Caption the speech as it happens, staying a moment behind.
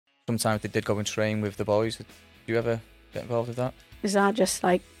sometimes they did go and train with the boys. Did you ever get involved with that? Is that just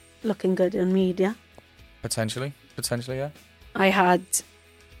like looking good in media? Potentially, yeah. I had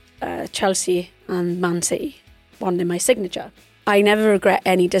Chelsea and Man City wanting my signature. I never regret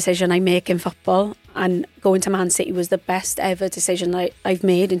any decision I make in football, and going to Man City was the best ever decision I've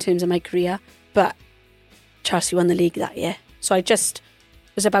made in terms of my career. But Chelsea won the league that year, so I just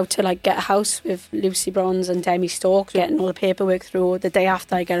was about to like get a house with Lucy Bronze and Demi Stokes, getting all the paperwork through. The day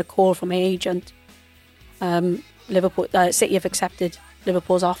after, I get a call from my agent. City have accepted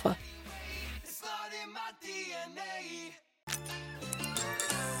Liverpool's offer.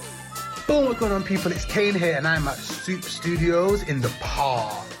 Boom, what's going on, people? It's Kane here, and I'm at Soup Studios in the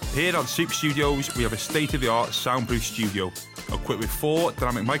Park. Here at Soup Studios, we have a state-of-the-art soundproof studio, equipped with 4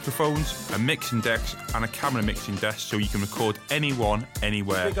 dynamic microphones, a mixing desk, and a camera mixing desk, so you can record anyone,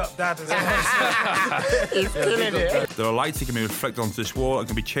 anywhere. Big up, Dad. There are lights that can be reflected onto this wall and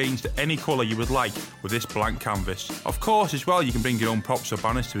can be changed to any colour you would like with this blank canvas. Of course, as well, you can bring your own props or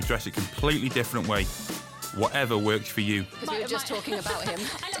banners to address a completely different way. Whatever works for you. Because we were just talking about him.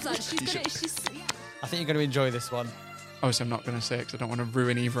 I think you're going to enjoy this one. Obviously, I'm not going to say it because I don't want to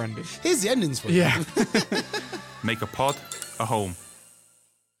ruin either ending. Here's the endings for you. Yeah. Make a pod a home.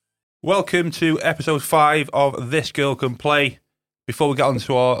 Welcome to episode 5 of This Girl Can Play. Before we get on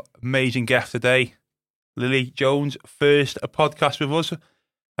to our amazing guest today, Lily Jones, first a podcast with us.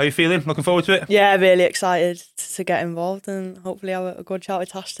 How are you feeling? Looking forward to it? Yeah, really excited to get involved and hopefully have a good chat with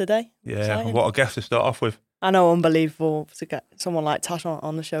Tash today. Yeah, Exciting. What a guest to start off with. I know, unbelievable to get someone like Tash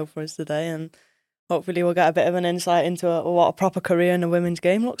on the show for us today, and hopefully we'll get a bit of an insight into what a proper career in the women's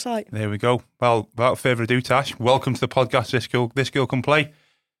game looks like. There we go. Well, without further ado, Tash, welcome to the podcast This Girl Can Play.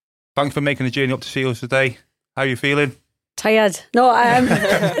 Thanks for making the journey up to see us today. How are you feeling? Tired? No,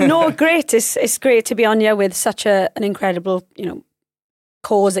 no, great. It's great to be on here with such an incredible,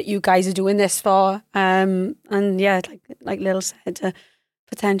 cause that you guys are doing this for. And yeah, like Lil said, to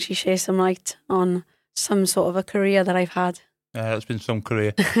potentially share some light on some sort of a career that I've had. It's been some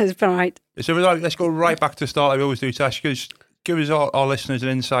career. It's been right. So let's go right back to the start like we always do, Tash. Give us our listeners an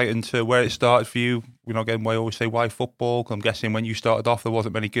insight into where it started for you. Again, I always say, why football? I'm guessing when you started off, there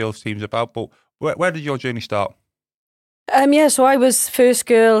wasn't many girls' teams about, but where did your journey start? So I was first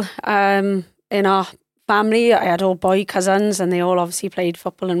girl in our family. I had all boy cousins, and they all obviously played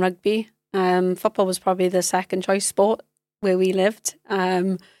football and rugby. Football was probably the second choice sport where we lived.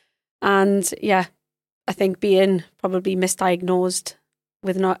 And yeah, I think being probably misdiagnosed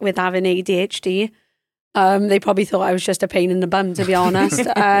with having ADHD, they probably thought I was just a pain in the bum, to be honest.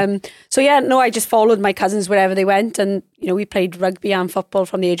 I just followed my cousins wherever they went, and we played rugby and football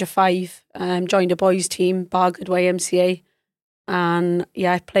from the age of 5. Joined a boys team, Bargood YMCA, and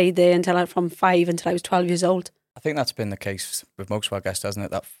I played there from 5 until I was 12 years old. I think that's been the case with most of our guests, hasn't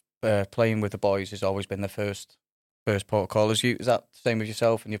it? That playing with the boys has always been the first port of call. Is that the same with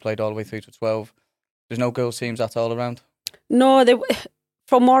yourself, and you played all the way through to 12? There's no girls' teams at all around? No,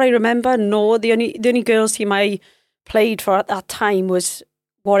 from what I remember, no. The only girls' team I played for at that time was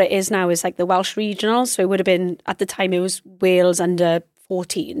what it is now, is like the Welsh Regionals. So it would have been, at the time, it was Wales under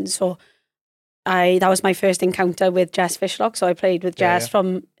 14. So that was my first encounter with Jess Fishlock. So I played with Jess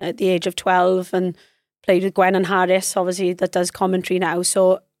from at the age of 12, and played with Gwen and Harris, obviously, that does commentary now.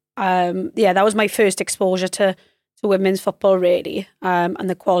 So that was my first exposure to women's football, really. And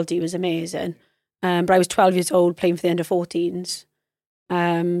the quality was amazing. But I was 12 years old playing for the under 14s.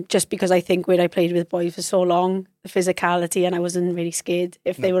 Just because I think when I played with boys for so long, the physicality, and I wasn't really scared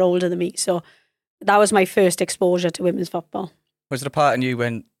if they were older than me. So that was my first exposure to women's football. Was it a part in you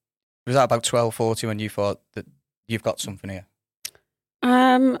was that about 12, 14 when you thought that you've got something here?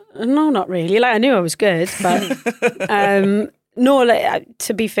 No, not really. Like, I knew I was good, but no.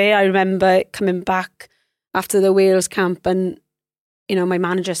 To be fair, I remember coming back after the Wales camp, and my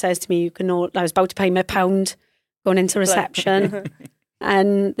manager says to me, I was about to pay my £1 going into reception,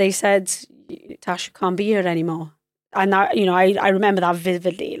 and they said, Tash, you can't be here anymore. And that, I remember that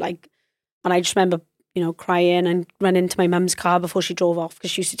vividly. And I just remember, crying and running into my mum's car before she drove off,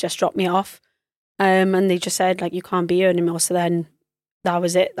 because she used to just drop me off. And they just said, you can't be here anymore. So then that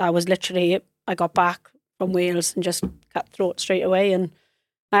was it. That was literally it. I got back from Wales and just cut throat straight away. And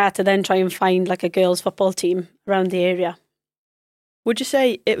I had to then try and find a girls' football team around the area. Would you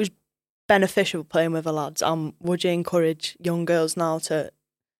say it was beneficial playing with the lads? Would you encourage young girls now to,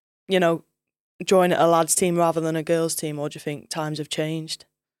 join a lads team rather than a girls team, or do you think times have changed?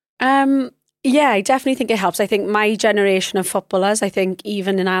 Yeah, I definitely think it helps. I think my generation of footballers, I think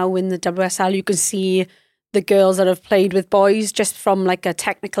even now in the WSL, you can see the girls that have played with boys just from a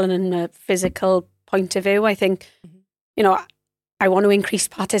technical and a physical point of view. I think, I want to increase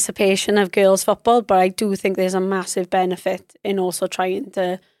participation of girls football, but I do think there's a massive benefit in also trying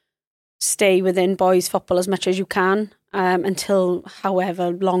to stay within boys football as much as you can, until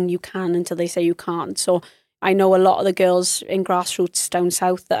however long you can, until they say you can't. So I know a lot of the girls in grassroots down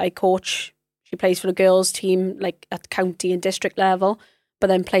south that I coach, she plays for the girls team like at county and district level, but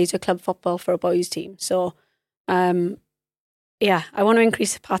then plays a club football for a boys team. So yeah, I want to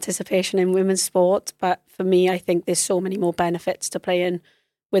increase participation in women's sport, but for me, I think there's so many more benefits to playing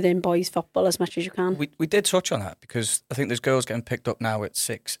within boys football as much as you can. We did touch on that because I think there's girls getting picked up now at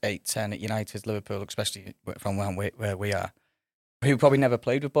 6, 8, 10 at United, Liverpool, especially from where we are, who probably never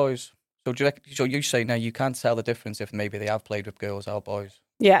played with boys. So you say now you can't tell the difference if maybe they have played with girls or boys.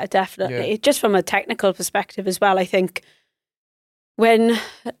 Yeah, definitely. Yeah. Just from a technical perspective as well, I think when,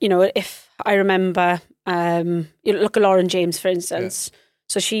 if I remember, you look at Lauren James, for instance. Yeah.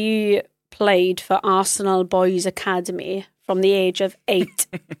 So she played for Arsenal Boys Academy from the age of 8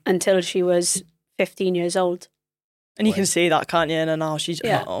 until she was 15 years old. And you can see that, can't you? And now she's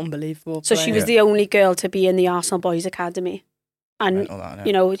unbelievable. So she was the only girl to be in the Arsenal Boys Academy. And,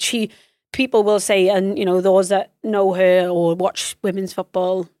 people will say, and, those that know her or watch women's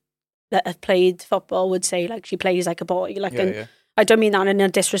football that have played football would say, like, she plays like a boy. I don't mean that in a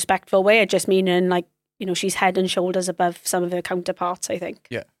disrespectful way. I just mean in, she's head and shoulders above some of her counterparts, I think.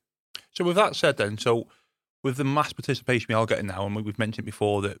 Yeah. So with that said then, with the mass participation we are getting now, and we've mentioned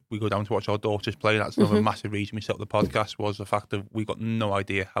before that we go down to watch our daughters play, that's another massive reason we set up the podcast, was the fact that we got no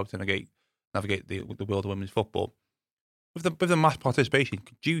idea how to navigate the world of women's football. With the mass participation,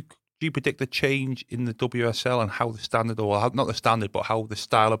 do you predict the change in the WSL and how the standard, not the standard, but how the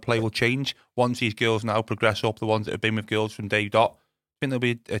style of play will change once these girls now progress up, the ones that have been with girls from day dot? Do you think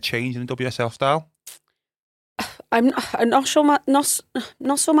there'll be a change in the WSL style? I'm not sure,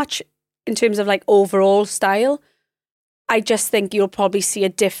 not so much in terms of like overall style. I just think you'll probably see a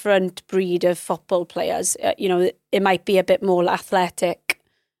different breed of football players. It might be a bit more athletic,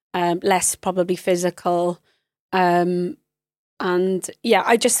 less probably physical. And yeah,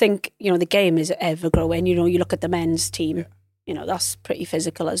 I just think, the game is ever growing. You look at the men's team, that's pretty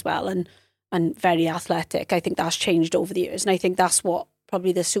physical as well and very athletic. I think that's changed over the years. And I think that's what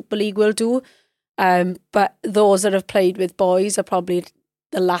probably the Super League will do. But those that have played with boys are probably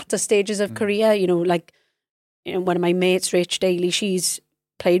the latter stages of career. One of my mates, Rach Daly, she's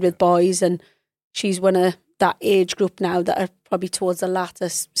played with boys and she's one of that age group now that are probably towards the latter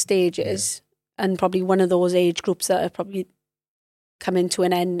stages and probably one of those age groups that are probably coming to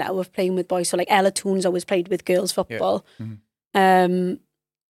an end now of playing with boys. So like Ella Toon's always played with girls football. Yeah.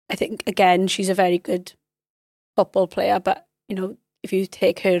 I think, again, she's a very good football player, but, if you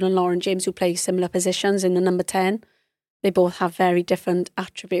take her and Lauren James, who play similar positions in the number 10, they both have very different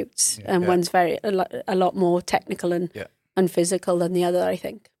attributes, and one's a lot more technical and physical than the other, I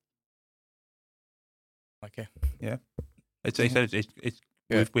think. Okay. Yeah.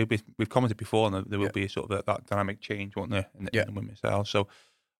 We've commented before, and there will be sort of that dynamic change, won't there, in the women's style. So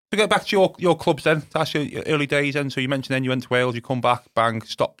to get back to your clubs then, Tasha, early days then. So you mentioned then you went to Wales, you come back, bang,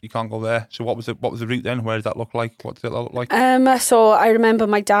 stop, you can't go there. So what was the route then? Where did that look like? What did it look like? So I remember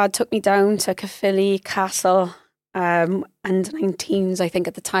my dad took me down to Caerphilly Castle, under 19s, I think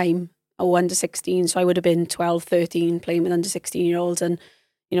at the time, or under 16. So I would have been 12, 13, playing with under 16-year-olds, and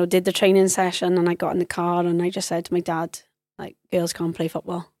did the training session. And I got in the car and I just said to my dad, like, girls can't play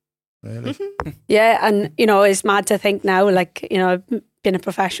football. Really? Yeah, and it's mad to think now, like, I've been a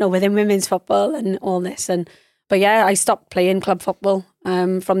professional within women's football and all this, but yeah, I stopped playing club football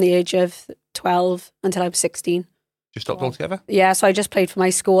from the age of 12 until I was 16. Just stopped altogether? Yeah, so I just played for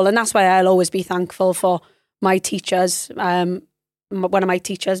my school, and that's why I'll always be thankful for my teachers. One of my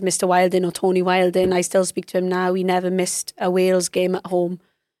teachers, Mr. Wilding or Tony Wilding, I still speak to him now. He never missed a Wales game at home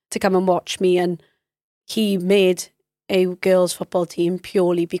to come and watch me, and he made a girls' football team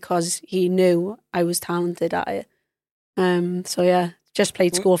purely because he knew I was talented at it. So yeah, just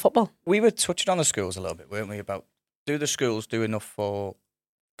played school football. We were touching on the schools a little bit, weren't we? About do the schools do enough for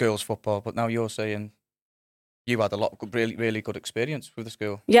girls' football? But now you're saying you had a lot of really, really good experience with the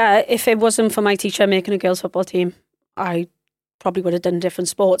school. Yeah, if it wasn't for my teacher making a girls' football team, I probably would have done different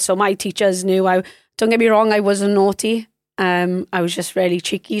sports. So my teachers knew don't get me wrong, I wasn't naughty. I was just really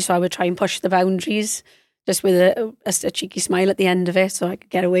cheeky, so I would try and push the boundaries, just with a cheeky smile at the end of it so I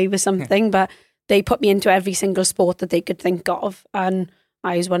could get away with something. But they put me into every single sport that they could think of. And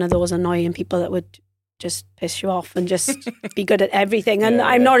I was one of those annoying people that would just piss you off and just be good at everything. And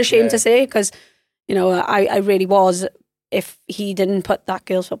I'm not ashamed to say, because, I really was. If he didn't put that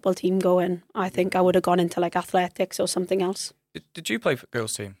girls' football team going, I think I would have gone into like athletics or something else. Did you play for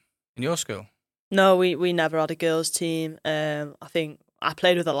girls' team in your school? No, we never had a girls' team. I think I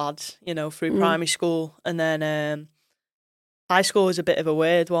played with the lads, through primary school, and then high school was a bit of a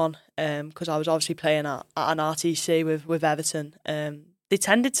weird one because I was obviously playing at an RTC with Everton. They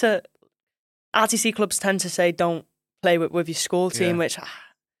tended to RTC clubs tend to say don't play with your school team, which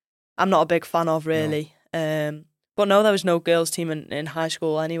I'm not a big fan of really. No. But no, there was no girls' team in high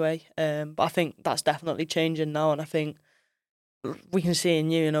school anyway. But I think that's definitely changing now, and I think we can see in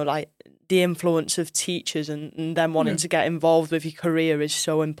you, like the influence of teachers and them wanting to get involved with your career is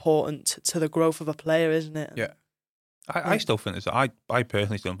so important to the growth of a player, isn't it? Yeah. I still think there's. I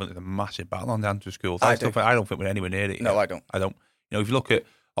personally still think there's a massive battle on the under schools. I don't think we're anywhere near it yet. No, I don't. If you look at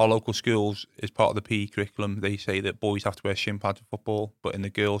our local schools, as part of the PE curriculum, they say that boys have to wear shin pads for football, but in the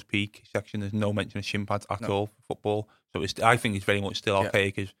girls' PE section, there's no mention of shin pads at all for football. So I think it's very much still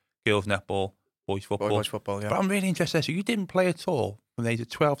archaic as girls netball, boys football. Boys football, yeah. But I'm really interested. So you didn't play at all from the age of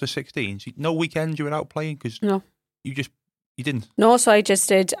 12 to 16? So no weekends you were out playing? Because you didn't? No, so I just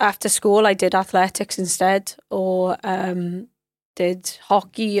did, after school, I did athletics instead, or did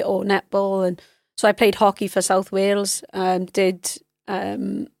hockey or netball. And so I played hockey for South Wales, did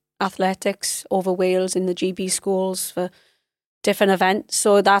athletics over Wales in the GB schools for different events.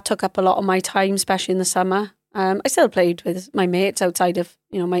 So that took up a lot of my time, especially in the summer. I still played with my mates outside of,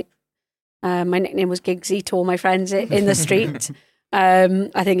 my nickname was Giggsy to all my friends in the street.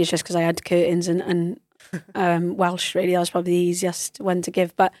 I think it's just because I had curtains and Welsh, really. That was probably the easiest one to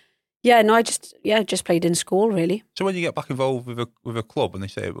give. But I just played in school, really. So when you get back involved with a club and they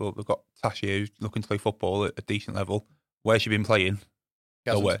say, well, we've got Tasha who's looking to play football at a decent level, where's she been playing?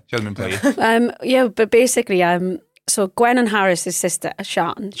 Nowhere. She hasn't been playing. But basically, so Gwen and Harris's sister,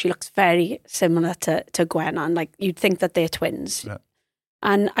 Shan, she looks very similar to Gwen, and like you'd think that they're twins. Yeah.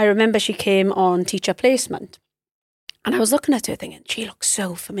 And I remember she came on teacher placement, and I was looking at her thinking, she looks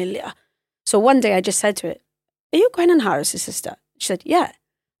so familiar. So one day I just said to her, are you Gwen and Harris's sister? She said, yeah. I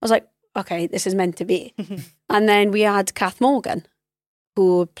was like, okay, this is meant to be. And then we had Kath Morgan,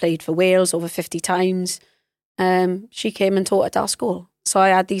 who played for Wales over 50 times. She came and taught at our school. So I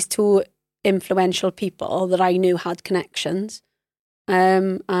had these two influential people that I knew had connections.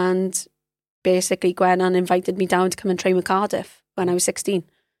 And basically Gwen invited me down to come and train with Cardiff when I was 16.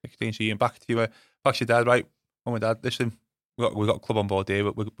 16, so you're back to your dad, right? Mum and dad, listen, we've got a club on board here,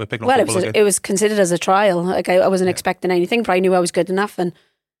 but we're picking up football again. It was considered as a trial. Like I wasn't expecting anything, but I knew I was good enough. And,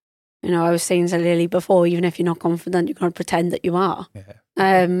 I was saying to Lily before, even if you're not confident, you can't pretend that you are. Yeah.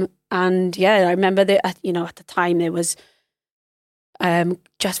 I remember that, at the time there was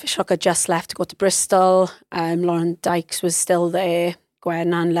Just Fish had just left to go to Bristol. Lauren Dykes was still there.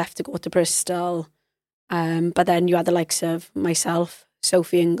 Gwen Ann left to go to Bristol. But then you had the likes of myself,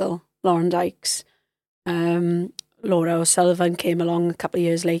 Sophie Ingle, Lauren Dykes. Laura O'Sullivan came along a couple of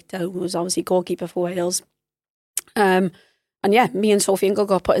years later, who was obviously goalkeeper for Wales. Me and Sophie Ingle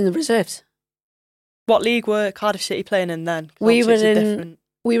got put in the reserves. What league were Cardiff City playing in then? We were in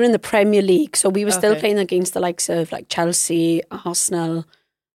the Premier League, so we were still playing against the likes of like Chelsea, Arsenal,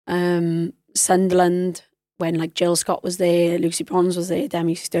 Sunderland, when like Jill Scott was there, Lucy Bronze was there,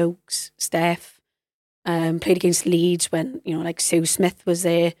 Demi Stokes, Steph. Played against Leeds when, like Sue Smith was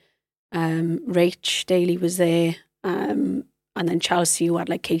there, Rach Daly was there, and then Chelsea, who had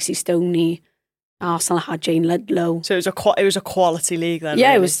like Casey Stoney. Arsenal had Jane Ludlow. So it was a quality league then. Yeah,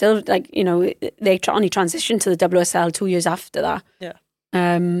 really. It was still like, they only transitioned to the WSL 2 years after that. Yeah.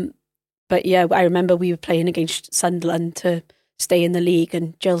 But yeah, I remember we were playing against Sunderland to stay in the league,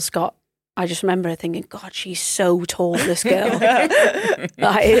 and Jill Scott, I just remember thinking, God, she's so tall, this girl.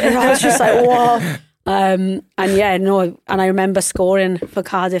 I was just like, whoa. And I remember scoring for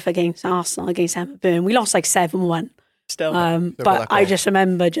Cardiff against Arsenal, against Emma Byrne. We lost like 7-1. Still. But I just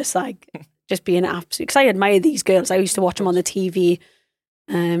remember just being absolutely, because I admire these girls. I used to watch them on the TV,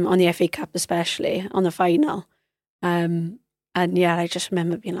 on the FA Cup especially, on the final. I just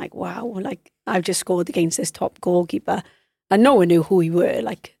remember being like, wow, like I've just scored against this top goalkeeper. And no one knew who we were.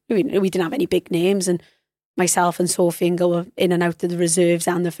 Like we didn't have any big names, and myself and Sophie Ingle were in and out of the reserves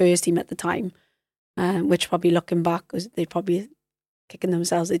and the first team at the time. Which probably looking back was they probably kicking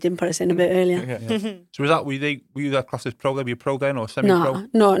themselves they didn't put us in a bit earlier. Yeah. So were you that class as pro? Were you pro then or semi-pro?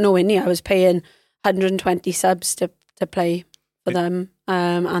 No, nowhere near. I was paying 120 subs to play for them,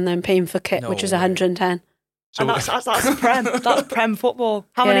 and then paying for kit, which was 110. So and that's prem. That's prem football.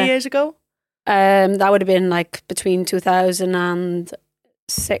 How many years ago? That would have been like between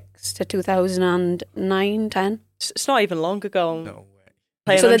 2006 to 2009, 10. It's not even long ago. No.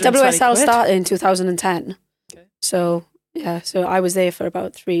 So the WSL started in 2010. Okay. So I was there for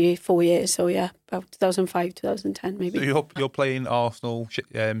about 3-4 years. So yeah, about 2005, 2010 maybe. So you're playing Arsenal,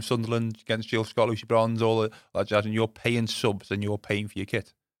 Sunderland against Jill Scott, Lucy Bronze, all that jazz, and you're paying subs and you're paying for your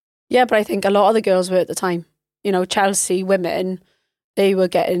kit. Yeah, but I think a lot of the girls were at the time. You know, Chelsea women, they were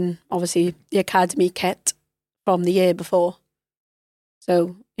getting, obviously, the academy kit from the year before.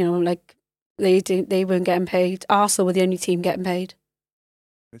 So, you know, like, they weren't getting paid. Arsenal were the only team getting paid.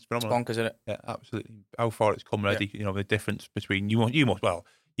 It's phenomenal. Bonkers, isn't it? Yeah, absolutely. How far it's come already. You know, the difference between you must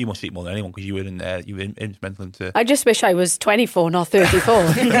see it more than anyone because you were instrumental into. I just wish I was 24, not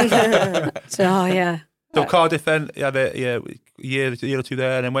 34. So, yeah. So Cardiff then, you had a year or two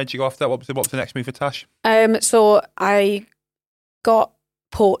there, and then when did you go after that? What was the next move for Tash? So I got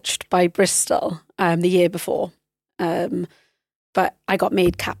poached by Bristol the year before, but I got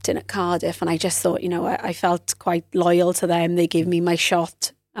made captain at Cardiff, and I just thought, you know, I felt quite loyal to them. They gave me my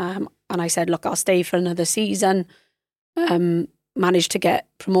shot, and I said, look, I'll stay for another season. Managed to get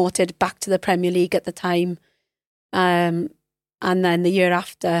promoted back to the Premier League at the time, and then the year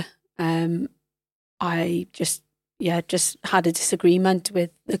after, I just had a disagreement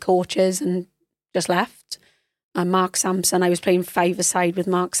with the coaches and just left. And Mark Sampson, I was playing five-a-side with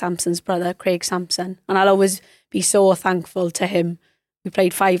Mark Sampson's brother, Craig Sampson, and I'll always be so thankful to him. We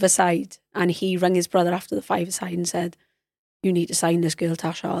played five-a-side, and he rang his brother after the five-a-side and said, "You need to sign this girl,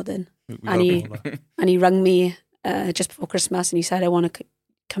 Tash Harding." And he rang me just before Christmas, and he said, "I want to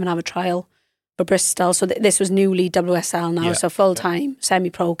come and have a trial for Bristol." So this was newly WSL now, so full-time,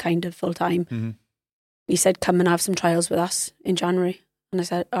 semi-pro kind of full-time. Mm-hmm. He said, "Come and have some trials with us in January." And I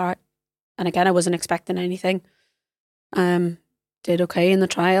said, all right. And again, I wasn't expecting anything. Did okay in the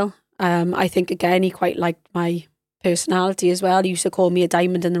trial. I think, again, he quite liked my personality as well. He used to call me a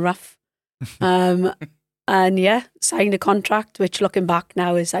diamond in the rough. And yeah, signed a contract, which looking back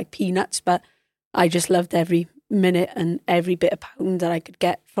now is like peanuts, but I just loved every minute and every bit of pound that I could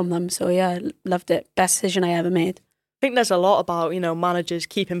get from them. So yeah, I loved it. Best decision I ever made. I think there's a lot about, you know, managers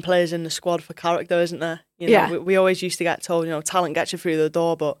keeping players in the squad for character, isn't there? You know, we always used to get told, you know, talent gets you through the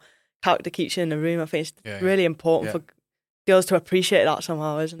door, but character keeps you in the room. I think it's really important for girls to appreciate that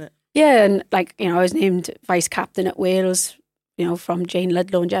somehow, isn't it? Yeah, and like, you know, I was named vice captain at Wales, you know, from Jane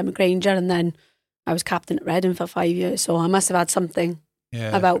Ludlow and Gemma Granger, and then I was captain at Reading for 5 years, so I must have had something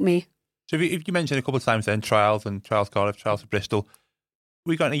about me. So if you mentioned a couple of times then trials Cardiff, trials for Bristol,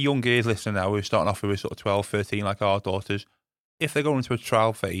 we've got any young girls listening now who are starting off with sort of 12, 13 like our daughters. If they're going into a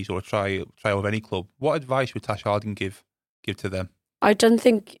trial phase or a trial of any club, what advice would Tash Harding give to them? I don't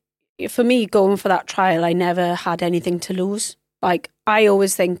think, for me, going for that trial, I never had anything to lose. Like, I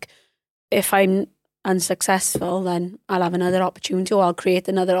always think if I'm unsuccessful, then I'll have another opportunity or I'll create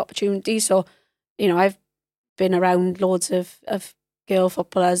another opportunity. So, you know, I've been around loads of girl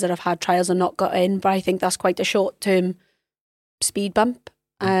footballers that have had trials and not got in, but I think that's quite a short-term speed bump.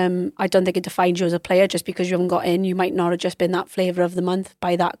 I don't think it defines you as a player just because you haven't got in. You might not have just been that flavour of the month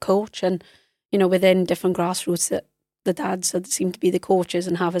by that coach. And, you know, within different grassroots, that the dads seem to be the coaches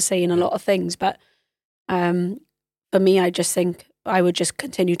and have a say in a lot of things. But for me, I just think I would just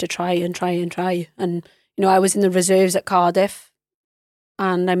continue to try and try and try. And, you know, I was in the reserves at Cardiff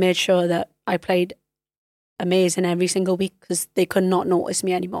and I made sure that I played amazing every single week because they could not notice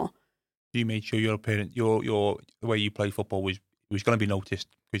me anymore. You made sure your appearance, the way you played football was going to be noticed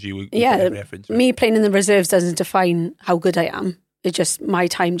because you were every reference. Me playing in the reserves doesn't define how good I am. It just, my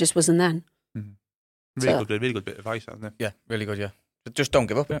time just wasn't then. Mm-hmm. Really good bit of advice, hasn't it? Yeah, really good. Yeah, but just don't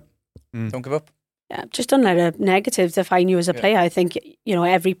give up. Don't give up. Yeah, just don't let a negative define you as a player. I think, you know,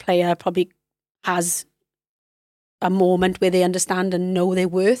 every player probably has a moment where they understand and know their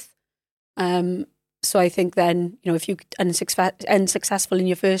worth. So I think then, you know, if you unsuccessful in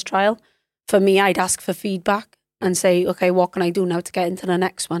your first trial, for me, I'd ask for feedback and say, okay, what can I do now to get into the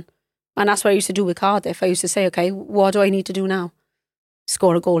next one? And that's what I used to do with Cardiff. I used to say, okay, what do I need to do now?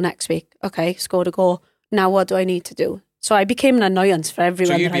 Score a goal next week. Okay, scored a goal. Now what do I need to do? So I became an annoyance for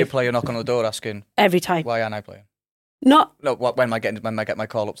everyone. So you'd be a player knocking on the door asking every time, why aren't I playing? No, when I get my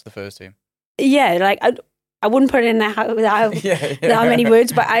call up to the first team. Yeah, like I wouldn't put it in there without many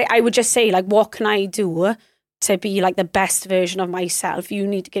words, but I would just say, like, what can I do to be like the best version of myself? You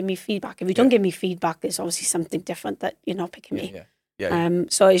need to give me feedback. If you don't give me feedback, there's obviously something different that you're not picking me.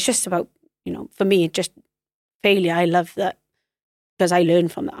 So it's just about, you know, for me, just failure. I love that because I learn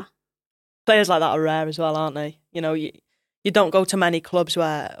from that. Players like that are rare as well, aren't they? You know, you don't go to many clubs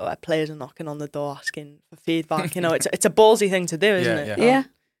where players are knocking on the door asking for feedback. You know, it's a ballsy thing to do, isn't it? Yeah.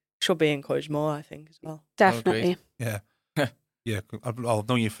 Should be encouraged more, I think, as well. Definitely. Yeah. Yeah, I've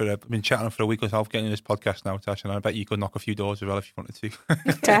known you I've been chatting for a week or so, getting this podcast now, Tasha, and I bet you could knock a few doors as well if you wanted to.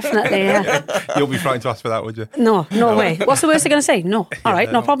 Definitely, yeah. You won't be frightened to ask for that, would you? No way. What's the worst they're going to say? No. All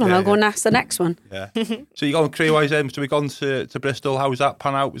right, no problem. Yeah, I'll go and ask the next one. Yeah. So you got career-wise then, so we gone to Bristol. How was that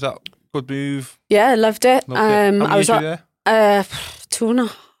pan out? Was that a good move? Yeah, I loved it. Loved it. How many I was years were you there?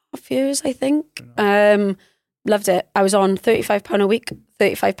 2.5 years, I think. Loved it. I was on £35 a week,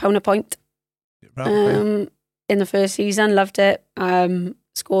 £35 a point. Right, okay. In the first season, loved it.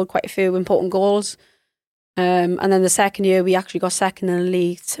 Scored quite a few important goals. And then the second year, we actually got second in the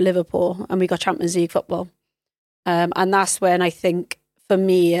league to Liverpool, and we got Champions League football. And that's when I think, for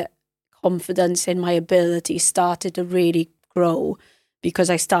me, confidence in my ability started to really grow, because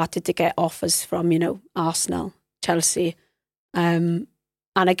I started to get offers from, Arsenal, Chelsea. And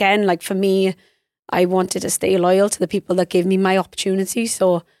again, like for me, I wanted to stay loyal to the people that gave me my opportunity.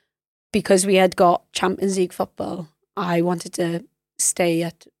 So because we had got Champions League football, I wanted to stay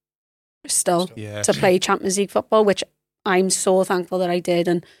at Bristol to play Champions League football, which I'm so thankful that I did.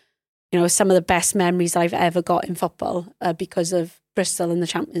 And, some of the best memories I've ever got in football are because of Bristol and the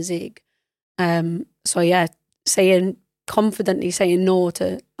Champions League. So yeah, confidently saying no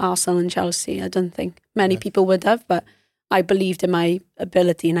to Arsenal and Chelsea, I don't think many people would have, but I believed in my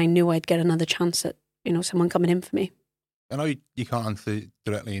ability, and I knew I'd get another chance at, someone coming in for me. I know you can't answer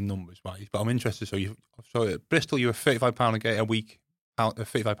directly in numbers, right? But I'm interested. So at Bristol, you were £35 a week,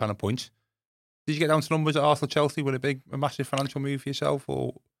 £35 a point. Did you get down to numbers at Arsenal, Chelsea? Were a massive financial move for yourself,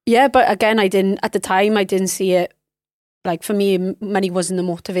 or? Yeah, but again, I didn't at the time. I didn't see it. Like for me, money wasn't the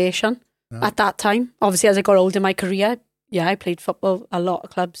motivation at that time. Obviously, as I got older in my career, I played football a lot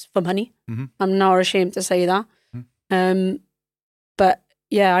of clubs for money. Mm-hmm. I'm not ashamed to say that. Mm-hmm. But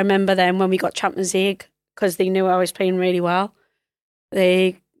yeah, I remember then when we got Champions League, because they knew I was playing really well.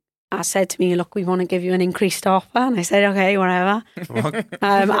 I said to me, look, we want to give you an increased offer. And I said, okay, whatever.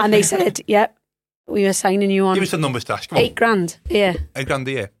 And they said, yep, we were signing you on. Give us some numbers, Tash. Come on. £8,000 a year. £8,000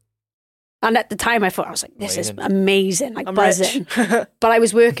 a year. And at the time I thought, I was like, this is amazing, like I'm buzzing. But I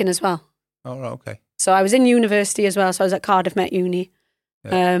was working as well. Oh, right, okay. So I was in university as well. So I was at Cardiff Met Uni.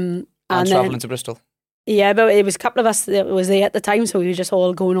 Yeah. And travelling to Bristol. Yeah, but it was a couple of us that was there at the time, so we were just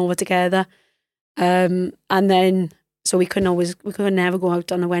all going over together. And then, so we could never go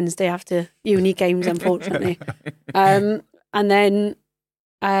out on a Wednesday after uni games, unfortunately. And then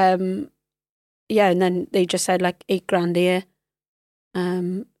they just said like £8,000 a year,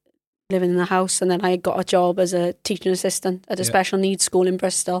 living in the house. And then I got a job as a teaching assistant at a special needs school in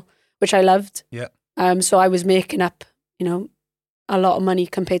Bristol, which I loved. Yeah. So I was making up, a lot of money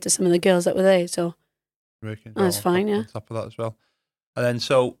compared to some of the girls that were there. So that's fine, on top of that as well. And then,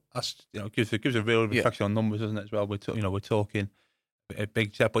 so that's gives a real reflection on numbers, doesn't it? As well, we're talking a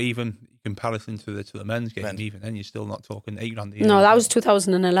big step, but even in comparison to the men's game, even then you're still not talking £8,000 a year. No, that was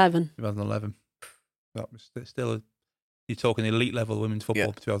 2011. 2011. That was still you're talking elite level women's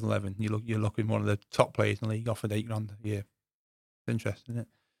football for 2011. You're looking one of the top players in the league offered £8,000 a year. It's interesting, isn't it?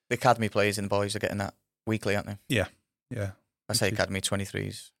 The academy players and the boys are getting that weekly, aren't they? Yeah. I say academy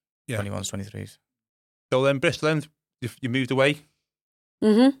 23s, 21s, 23s. So then Bristol, then you moved away.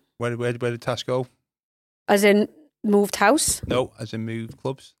 Mm-hmm. Where did Tash go? As in moved house? No, as in moved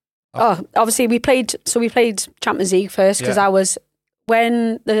clubs. Oh, obviously we played Champions League first, because I was,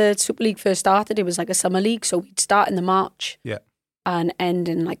 when the Super League first started, it was like a summer league, so we'd start in the March and end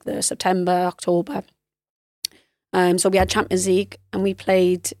in like the September, October. So we had Champions League and we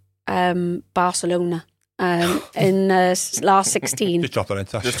played Barcelona in last 16. Just drop that in,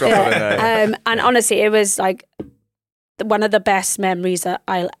 Tash. Just drop it in there. And honestly, it was like one of the best memories that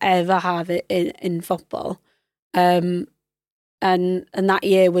I'll ever have in football. And that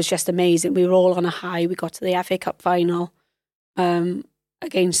year was just amazing. We were all on a high. We got to the FA Cup final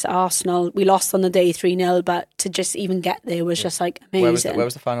against Arsenal. We lost on the day 3-0, but to just even get there was just like amazing. Where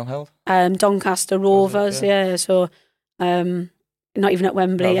was the final held? Doncaster Rovers, So not even at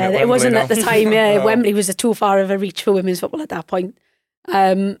Wembley. No, It wasn't no. at the time. No. Wembley was too far of a reach for women's football at that point.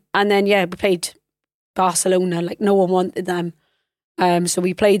 And then we played Barcelona, like no one wanted them. So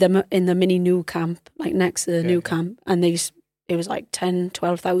we played them in the mini new camp, like next to the new camp, and it was like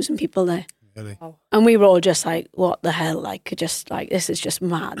 12,000 people there. Really? And we were all just like, what the hell? Like, just like, this is just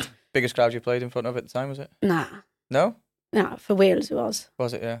mad. Biggest crowd you played in front of at the time, was it? Nah. No? Nah, for Wales it was.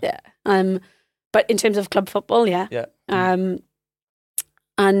 Was it, yeah? Yeah. But in terms of club football, yeah.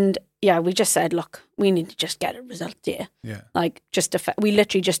 And we just said, look, we need to just get a result here. Yeah. Like, we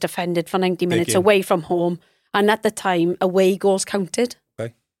literally just defended for 90 minutes away from home. And at the time, away goals counted.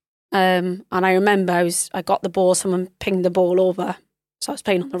 Okay. And I remember I got the ball, someone pinged the ball over. So I was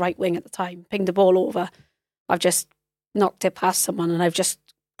playing on the right wing at the time, pinged the ball over. I've just knocked it past someone and I've just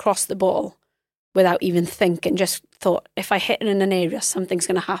crossed the ball without even thinking, just thought, if I hit it in an area, something's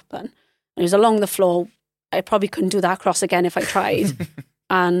going to happen. And it was along the floor. I probably couldn't do that cross again if I tried.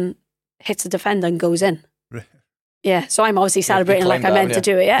 And hits the defender and goes in. Yeah, so I'm obviously celebrating like I meant to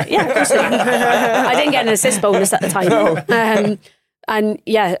do it. Yeah, of course. I didn't get an assist bonus at the time. No. And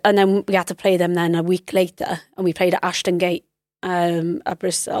then we had to play them then a week later, and we played at Ashton Gate at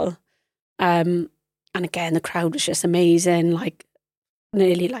Bristol. And again, the crowd was just amazing, like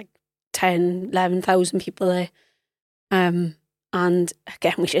nearly like 10, 11,000 people there. And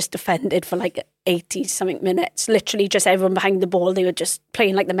again, we just defended for like 80-something minutes. Literally just everyone behind the ball. They were just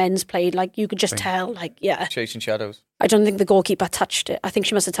playing like the men's played. Like you could just tell, like, yeah. Chasing shadows. I don't think the goalkeeper touched it. I think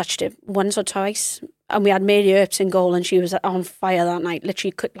she must have touched it once or twice. And we had Mary Earps in goal and she was on fire that night.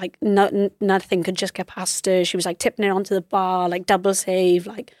 Literally could like, nothing could just get past her. She was like tipping it onto the bar, like double save,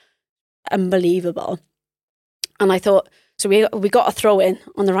 like unbelievable. And I thought, so we got a throw in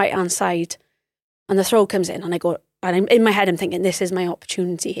on the right hand side and the throw comes in and I go, and in my head, I'm thinking, this is my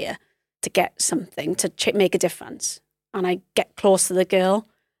opportunity here to get something, to make a difference. And I get close to the girl.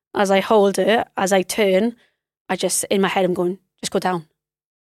 As I hold her, as I turn, I just, in my head, I'm going, just go down.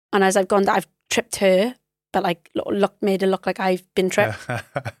 And as I've gone, I've tripped her, but like made it look like I've been tripped.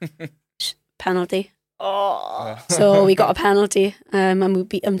 Penalty. Oh. So we got a penalty and we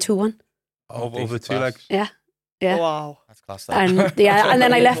beat them 2-1. Over 2 legs? Yeah. Wow. That's class. And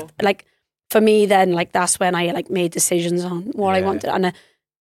then I left, like, for me then, like, that's when I like made decisions on what I wanted. And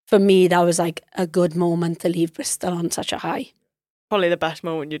for me, that was like a good moment to leave Bristol on such a high. Probably the best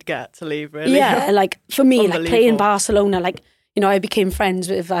moment you'd get to leave, really. Yeah, like for me, like playing Barcelona, like, you know, I became friends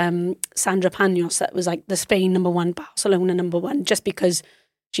with Sandra Panos, that was like the Spain #1, Barcelona #1, just because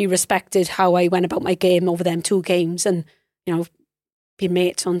she respected how I went about my game over them 2 games and, you know, been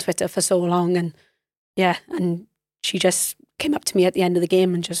mates on Twitter for so long. And yeah, and she just came up to me at the end of the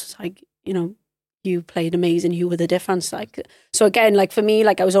game and just was like, you know, you played amazing, you were the difference. Like, so again, like for me,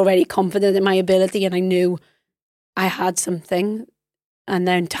 like I was already confident in my ability and I knew I had something. And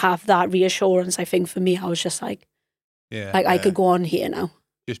then to have that reassurance, I think for me, I was just like, I could go on here now.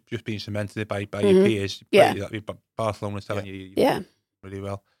 Just being cemented by your peers. Yeah. Barcelona's telling you really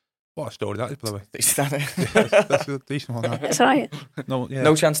well. What a story that is, by the way. That's a decent one. That's right.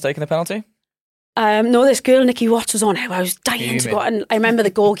 No chance of taking the penalty? No, this girl, Nikki Watts, was on it. I was dying to go. And I remember the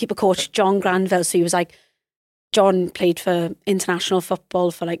goalkeeper coach, John Granville. So he was like, John played for international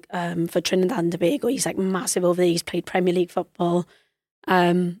football for like for Trinidad and Tobago. He's like massive over there. He's played Premier League football.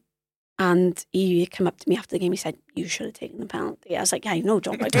 And he came up to me after the game. He said, "You should have taken the penalty." I was like, "Yeah, I know,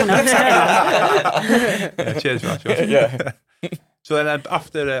 John, but I don't know what I'm saying." Cheers, Josh. Yeah. So then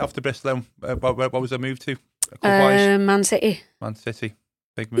after Bristol, what was the move to? Man City. Man City.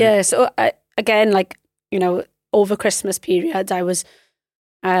 Big move. Yeah, so again, like, you know, over Christmas period, I was,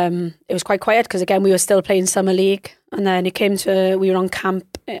 it was quite quiet because again, we were still playing Summer League. And then it came to, we were on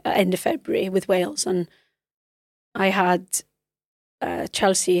camp at end of February with Wales. And I had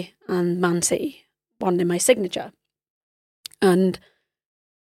Chelsea and Man City wanting my signature. And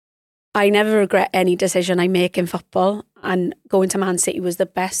I never regret any decision I make in football. And going to Man City was the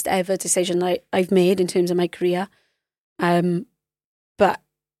best ever decision I've made in terms of my career. But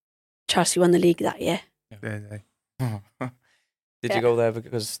Chelsea won the league that year. Did you go there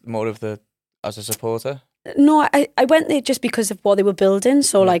because more of as a supporter? No, I went there just because of what they were building.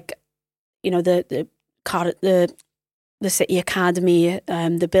 So like, you know, the City Academy,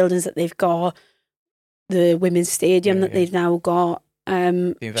 the buildings that they've got, the women's stadium that they've now got.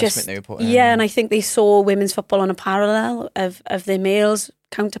 The investment they were putting in. Yeah, and I think they saw women's football on a parallel of their males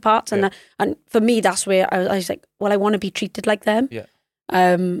counterparts. And for me, that's where I was like, well, I want to be treated like them. Yeah.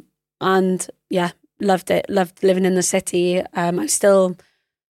 And yeah, loved it. Loved living in the city. I still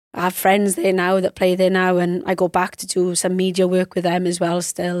have friends there now that play there now, and I go back to do some media work with them as well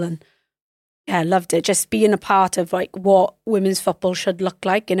still. And yeah, loved it. Just being a part of like what women's football should look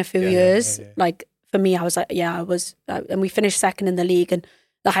like in a few years. Like for me, I was like, I was, and we finished second in the league and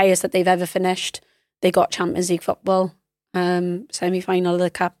the highest that they've ever finished. They got Champions League football, semi-final of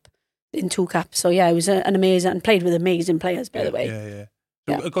the cup in 2 cups. So yeah, it was an amazing, and played with amazing players, by the way.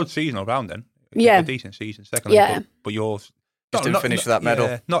 So a good season all round then. Yeah. A decent season, second league, but yours just didn't finish with that medal.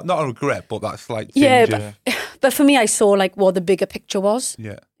 Yeah, not a regret, but that slight but for me, I saw like what the bigger picture was.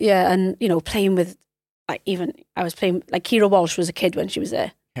 Yeah, and you know, playing with like, even I was playing like Kira Walsh was a kid when she was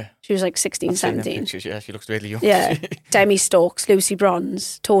there. Yeah, she was like 16, 17. Pictures, yeah, she looks really young. Yeah, Demi Stokes, Lucy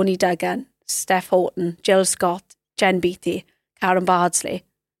Bronze, Tony Duggan, Steph Houghton, Jill Scott, Jen Beattie, Karen Bardsley.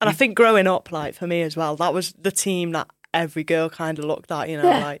 And I think growing up, like for me as well, that was the team that every girl kind of looked at, you know,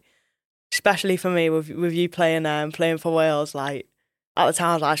 like especially for me with you playing for Wales, like at the time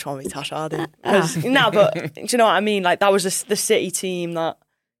I was like, I just want to be Natasha Harding. No, but do you know what I mean? Like that was the City team that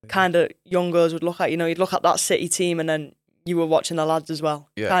kind of young girls would look at. You know, you'd look at that City team and then you were watching the lads as well,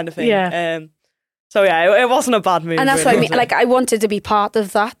 kind of thing. Yeah. So yeah, it wasn't a bad move. And that's really, what I mean. Like I wanted to be part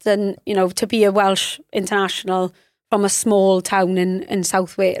of that, and you know, to be a Welsh international from a small town in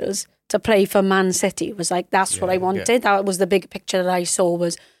South Wales to play for Man City was like that's what I wanted. Yeah. That was the big picture that I saw,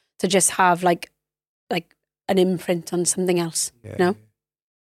 was to just have like an imprint on something else. Yeah. You know?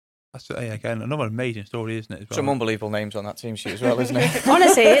 That's again another amazing story, isn't it? As well? Some unbelievable names on that team sheet as well, isn't it?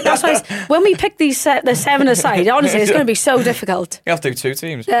 Honestly, that's why when we pick the 7 aside, honestly, it's going to be so difficult. You have to do 2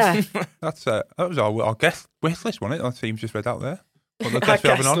 teams. Yeah, that was our guest wish list, wasn't it? Our team's just read out there. What the guests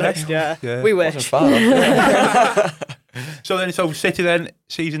we're having on list, there? Yeah. We wish. So City then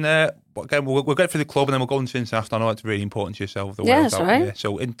season there. Again, we'll get through the club and then we'll go into international. I know that's really important to yourself. That's right. There.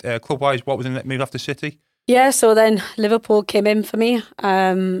 So club wise, what was the move after City? Yeah, so then Liverpool came in for me.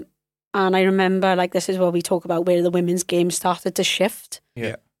 And I remember, like, this is where we talk about where the women's game started to shift.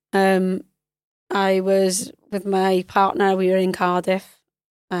 Yeah. I was with my partner. We were in Cardiff.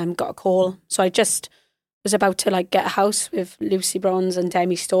 Got a call. So I just was about to, like, get a house with Lucy Bronze and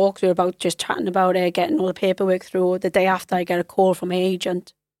Demi Stokes. We were about just chatting about it, getting all the paperwork through. The day after, I get a call from my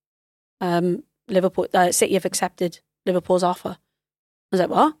agent. City have accepted Liverpool's offer. I was like,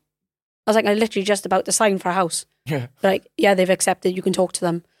 what? I was like, I'm literally just about to sign for a house. Yeah. Like, yeah, they've accepted. You can talk to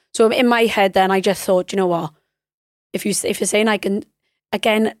them. So in my head, then I just thought, you know what? If you're saying I can,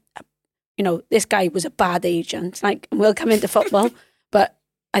 again, you know, this guy was a bad agent. Like, we'll come into football, but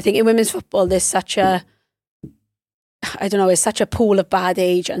I think in women's football, there's such a, I don't know, it's such a pool of bad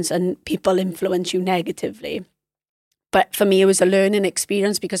agents and people influence you negatively. But for me, it was a learning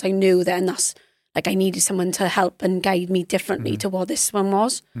experience because I knew then that's like I needed someone to help and guide me differently to what this one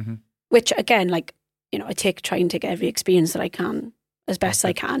was. Mm-hmm. Which again, like, you know, I try and take every experience that I can as best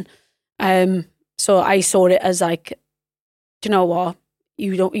I can. So I saw it as like, do you know what?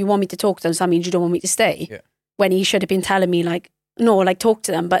 You want me to talk to them, so that means you don't want me to stay. Yeah. When he should have been telling me like, no, like talk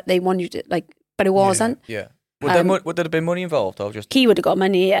to them, but they want you to like, but it wasn't. Yeah. Would there have been money involved or just? He would have got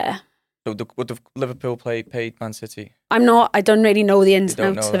money, yeah. So would the Liverpool paid Man City? I don't really know the ins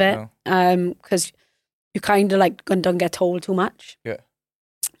and outs of it. No. Because you kind of like don't get told too much. Yeah.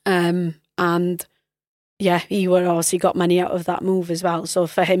 And yeah, he would obviously got money out of that move as well. So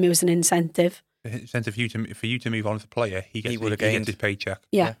for him, it was an incentive. The incentive for you to move on as a player, he gets his paycheck.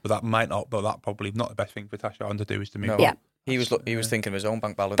 Yeah. But that probably not the best thing for Tasha to do is to move on. Yeah. He was thinking of his own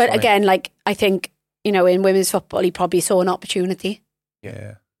bank balance. But again, like I think, you know, in women's football, he probably saw an opportunity.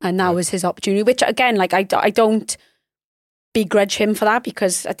 Yeah. And that was his opportunity, which again, like I don't begrudge him for that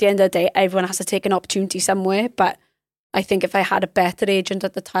because at the end of the day, everyone has to take an opportunity somewhere. But I think if I had a better agent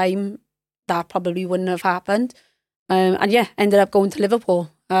at the time, that probably wouldn't have happened. And yeah, ended up going to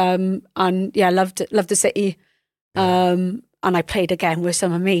Liverpool. And yeah, loved the city. And I played again with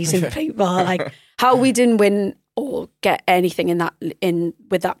some amazing people. Like how we didn't win or get anything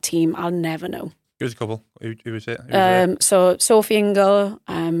with that team, I'll never know. It was a couple. Who was it? So Sophie Ingle,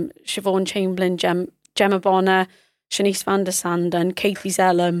 Siobhan Chamberlain, Gemma Bonner, Shanice van der Sanden, Katie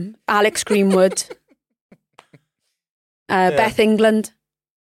Zellum, Alex Greenwood, Beth England,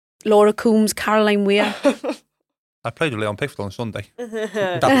 Laura Coombs, Caroline Weir. I played with Leon Pickford on Sunday.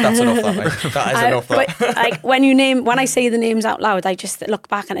 That's enough, that, mate. That is enough. But like when I say the names out loud, I just look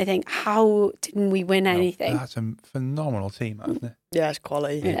back and I think, how didn't we win anything? That's a phenomenal team, isn't it? Yeah, it's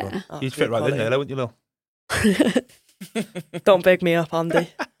quality. Yeah. You'd fit right in there, wouldn't you, Lil? Don't big me up, Andy.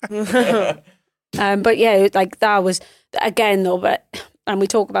 But yeah, like that was again though. And we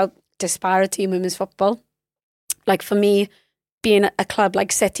talk about disparity in women's football. Like for me, being a club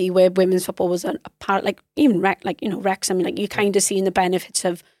like City, where women's football was a part, like even Wrexham, like you kind of seeing the benefits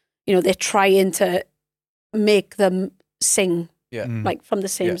of, you know, they're trying to make them sing, like from the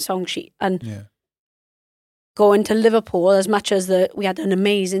same song sheet, and going to Liverpool, as much as we had an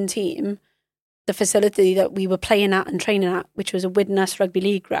amazing team, the facility that we were playing at and training at, which was a Widnes rugby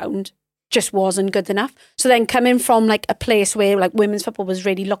league ground, just wasn't good enough. So then coming from like a place where like women's football was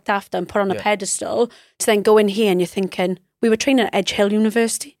really looked after and put on a pedestal, to then go in here and you're thinking, we were training at Edge Hill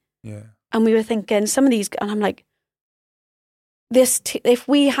University. Yeah. And we were thinking some of these, and I'm like, if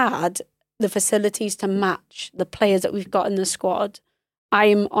we had the facilities to match the players that we've got in the squad,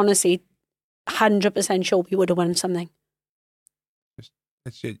 I'm honestly 100% sure we would have won something.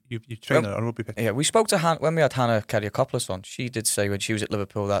 You trained on a rugby pitch. Yeah, we spoke to when we had Hannah Kariakopoulos on. She did say when she was at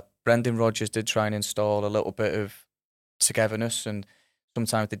Liverpool that Brendan Rodgers did try and install a little bit of togetherness, and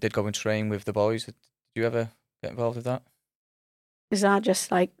sometimes they did go and train with the boys. Did you ever get involved with that? Is that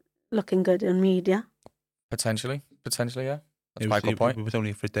just like looking good in media. Potentially, yeah. That's It quite a good point. It was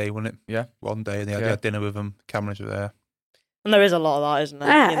only for a day, wasn't it? Yeah. One day, and they Yeah. had dinner with them. Cameras were there. And there is a lot of that, isn't there?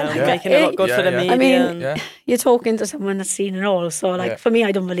 Yeah. You're making it look good for the Yeah. media. I mean, and Yeah. You're talking to someone that's seen it all, so like Yeah. for me,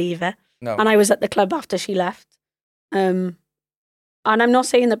 I don't believe it. No. And I was at the club after she left. And I'm not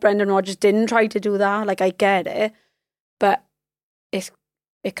saying that Brendan Rodgers didn't try to do that. Like, I get it. But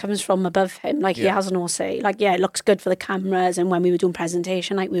it comes from above him. Like, he Yeah. has no say. Like, yeah, it looks good for the cameras. And when we were doing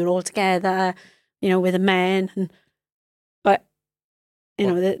presentation, like, we were all together, with the men. But,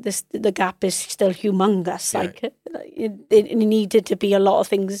 the gap is still humongous. Yeah. Like, it needed to be a lot of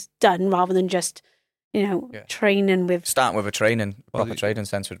things done rather than just, training with... Starting with a proper Well, training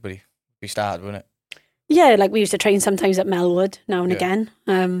centre would be started, wouldn't it? Yeah, like we used to train sometimes at Melwood now and Yeah. again.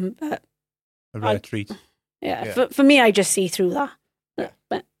 But A rare treat. Yeah. for me, I just see through that. Yeah.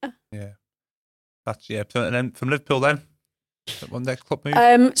 But, Yeah. So, and then from Liverpool, then one next club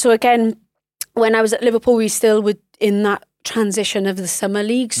move. so again, when I was at Liverpool, we still were in that transition of the summer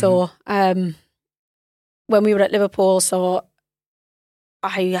league. So when we were at Liverpool, so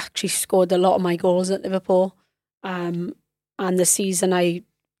I actually scored a lot of my goals at Liverpool. And the season I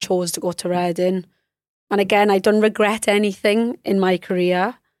chose to go to Reading. And again, I don't regret anything in my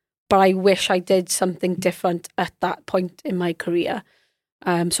career, but I wish I did something different at that point in my career.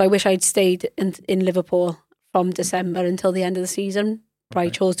 So I wish I'd stayed in Liverpool from December until the end of the season, but I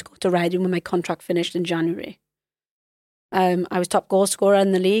chose to go to Reading when my contract finished in January. I was top goal scorer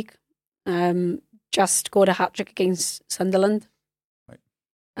in the league, just scored a hat-trick against Sunderland. Right.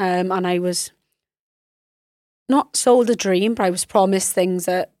 And I was not sold a dream, but I was promised things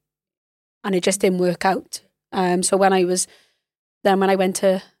and it just didn't work out. So when I went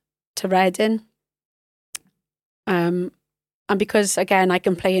to Reading, and because again I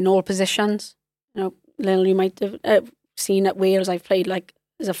can play in all positions, Lil, you might have seen at Wales I've played like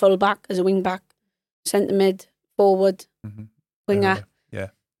as a full back, as a wing back, centre mid, forward, winger. Yeah.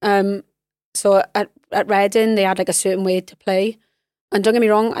 So at Reading they had like a certain way to play, and don't get me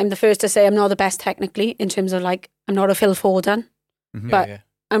wrong, I'm the first to say I'm not the best technically in terms of like I'm not a Phil Foden, but Yeah.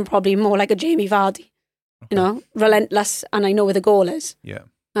 I'm probably more like a Jamie Vardy, relentless, and I know where the goal is. Yeah.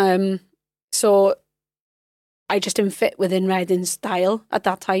 So I just didn't fit within Reading's style at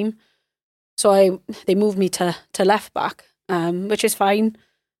that time. So they moved me to left back, which is fine.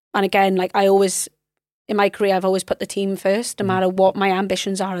 And again, like I always, in my career, I've always put the team first, no matter what my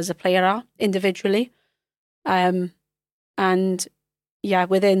ambitions are as a player are individually. And yeah,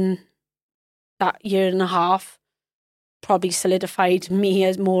 within that year and a half, probably solidified me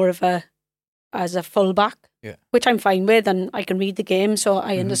as more of as a fullback, which I'm fine with, and I can read the game, so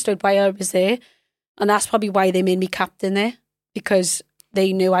I understood why I was there, and that's probably why they made me captain there, because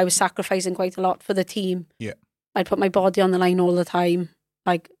they knew I was sacrificing quite a lot for the team. Yeah, I'd put my body on the line all the time.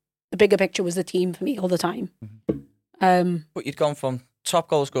 Like the bigger picture was the team for me all the time. But you'd gone from top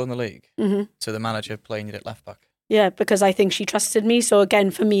goal scorer in the league to the manager playing you at left back. Yeah, because I think she trusted me. So again,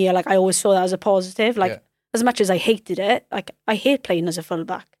 for me, like I always saw that as a positive. Like as much as I hated it, like I hate playing as a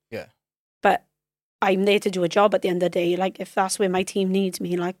fullback. Yeah. But I'm there to do a job at the end of the day. Like if that's where my team needs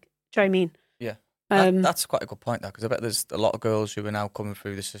me, like, do you know what I mean? Yeah. That's quite a good point, though, because I bet there's a lot of girls who are now coming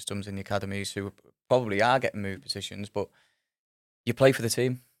through the systems in the academies who probably are getting moved positions, but you play for the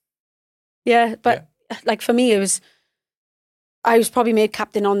team. Yeah, but like for me, I was probably made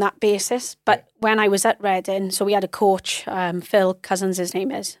captain on that basis. But when I was at Reading, so we had a coach, Phil Cousins, his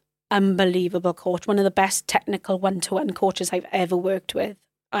name is, unbelievable coach, one of the best technical one-to-one coaches I've ever worked with.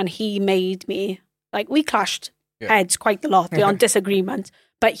 And he made me, like we clashed heads quite a lot on disagreement,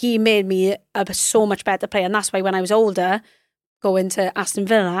 but he made me a so much better player. And that's why when I was older, going to Aston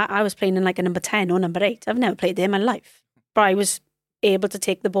Villa, I was playing in like a number 10 or number 8. I've never played there in my life. But I was able to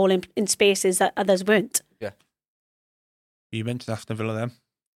take the ball in spaces that others weren't. Yeah. You mentioned Aston Villa then.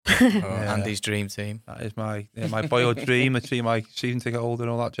 Andy's dream team. That is my boyhood dream. To see my season ticket holder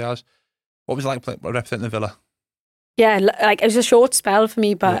and all that jazz. What was it like representing the Villa? Yeah, like it was a short spell for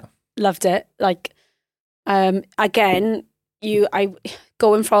me, but loved it. Like, again, I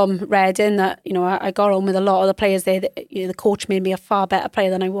going from Reading, that I got on with a lot of the players there. That, the coach made me a far better player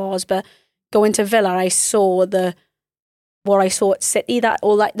than I was. But going to Villa, I saw what I saw at City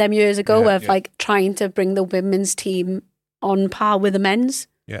them years ago, of like trying to bring the women's team on par with the men's.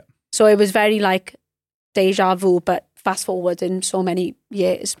 Yeah. So it was very like deja vu, but fast forward in so many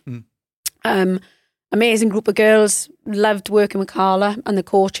years. Amazing group of girls. Loved working with Carla and the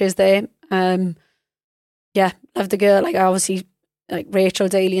coaches there. Loved the girl. Like obviously, like Rachel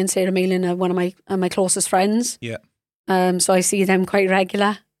Daly and Sarah Malin are one of my closest friends. Yeah. So I see them quite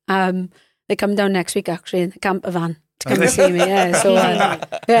regular. They come down next week actually in the camper van to come and see me. Yeah, so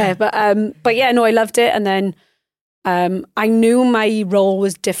yeah, but yeah, no, I loved it. And then I knew my role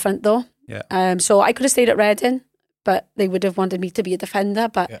was different though. Yeah. So I could have stayed at Reading, but they would have wanted me to be a defender.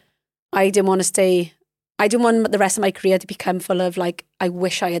 But I didn't want to stay. I didn't want the rest of my career to become full of like, I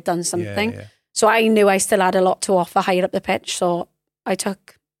wish I had done something. Yeah. So I knew I still had a lot to offer higher up the pitch. So I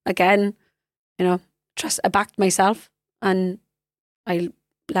took, again, I backed myself and I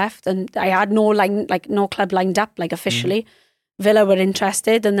left, and I had no club lined up, like officially. Villa were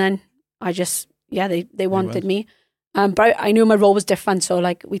interested, and then I just, they wanted me. But I knew my role was different. So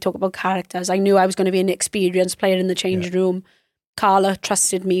like we talk about characters, I knew I was going to be an experienced player in the change room. Carla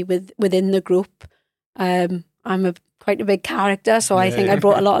trusted me within the group. I'm quite a big character, so I think I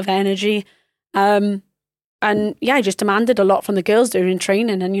brought a lot of energy. And I just demanded a lot from the girls during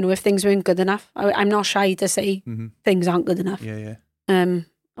training. And if things weren't good enough, I'm not shy to say things aren't good enough.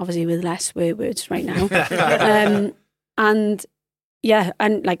 Obviously with less words right now. And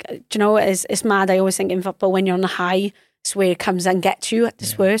like, do you know, it's mad. I always think in football, when you're on the high, it's where it comes and gets you at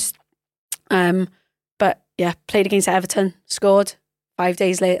its worst. But yeah, played against Everton, scored. 5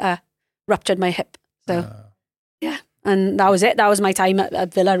 days later, ruptured my hip. So and that was it. That was my time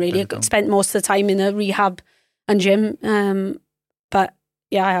at Villa, really. I spent most of the time in a rehab and gym. But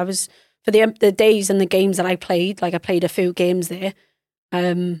yeah, I was, for the days and the games that I played, like I played a few games there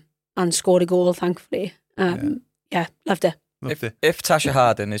and scored a goal, thankfully. Loved it. If Tasha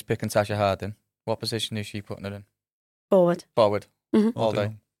Harding is picking Tasha Harding, what position is she putting it in? Forward. All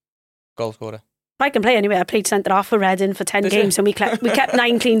day. Goal scorer. I can play anyway. I played centre half for Reading for 10 games and we kept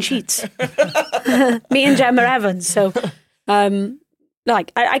 9 clean sheets. Me and Gemma Evans. So, I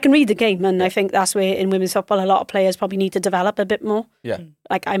can read the game, and I think that's where in women's football a lot of players probably need to develop a bit more. Yeah.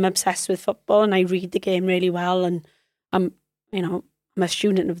 Like I'm obsessed with football and I read the game really well, and I'm a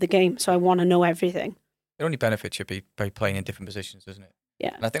student of the game, so I want to know everything. It only benefits you by playing in different positions, doesn't it?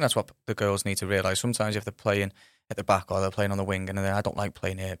 Yeah. And I think that's what the girls need to realise. Sometimes if they're playing at the back or they're playing on the wing, and I don't like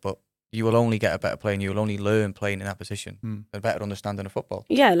playing here, but you will only get a better player and you will only learn playing in that position, a better understanding of football.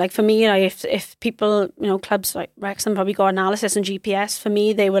 Yeah, like for me, if people, clubs like Wrexham probably got analysis and GPS, for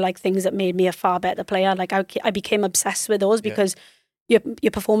me, they were like things that made me a far better player. Like I became obsessed with those because your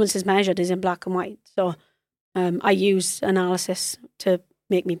performance is measured is in black and white. So I use analysis to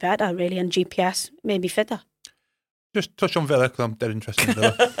make me better, really, and GPS made me fitter. Just touch on Villa, because I'm dead interested in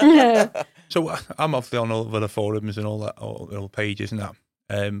Villa. So I'm obviously on all Villa forums and all that, all little pages and that.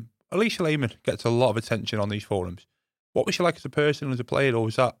 Alicia Lehman gets a lot of attention on these forums. What was she like as a person, as a player, or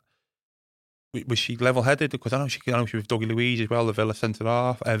was she level-headed? Because I know she was with Dougie Louise as well, the Villa centre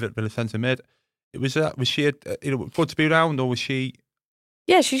half, Villa centre mid. Was she good to be around, or was she?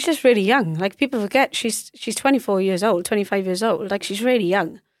 Yeah, she's just really young. Like people forget, she's 24 years old, 25 years old. Like she's really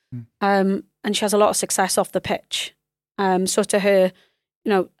young, and she has a lot of success off the pitch. So to her,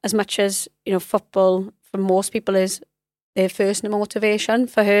 as much as football for most people is their first motivation,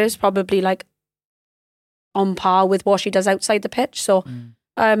 for her is probably like on par with what she does outside the pitch. So,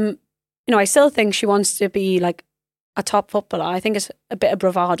 I still think she wants to be like a top footballer. I think it's a bit of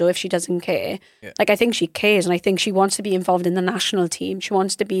bravado if she doesn't care. Yeah. Like I think she cares, and I think she wants to be involved in the national team. She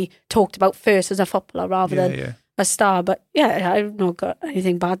wants to be talked about first as a footballer rather than a star. But yeah, I've not got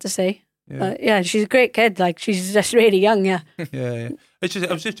anything bad to say. Yeah, she's a great kid. Like she's just really young. Yeah. I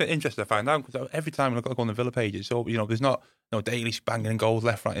was just interested to find out, because every time I go on the Villa pages, so there's not daily banging goals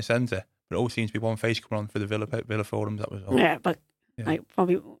left, right, and centre, but it always seems to be one face coming on for the Villa forums. That was all. Yeah, but like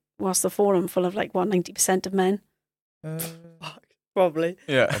probably what's the forum full of 90% of men? Probably.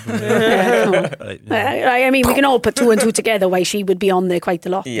 Yeah. I mean, we can all put 2 and 2 together why she would be on there quite a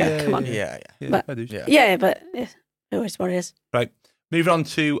lot. Yeah, come on. Yeah. But I do. But it is what it is. Right. Moving on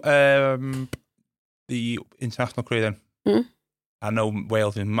to the international career then. Mm-hmm. I know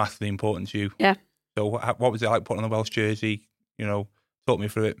Wales is massively important to you. Yeah. So what was it like putting on the Welsh jersey? Talk me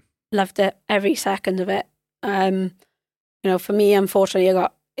through it. Loved it, every second of it. For me, unfortunately, I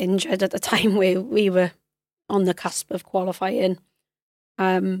got injured at the time where we were on the cusp of qualifying.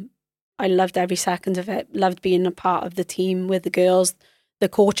 I loved every second of it. Loved being a part of the team with the girls, the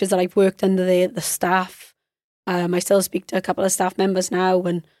coaches that I've worked under, the staff. I still speak to a couple of staff members now,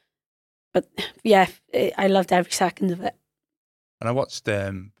 I loved every second of it. And I watched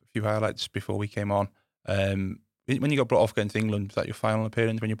a few highlights before we came on. When you got brought off against England, was that your final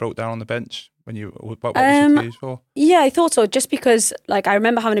appearance when you broke down on the bench? What was it used for? Yeah, I thought so. Just because, I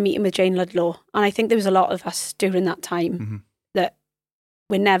remember having a meeting with Jane Ludlow, and I think there was a lot of us during that time that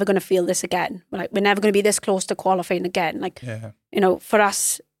we're never going to feel this again. We're never going to be this close to qualifying again. For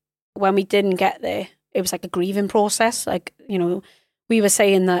us, when we didn't get there, it was like a grieving process. We were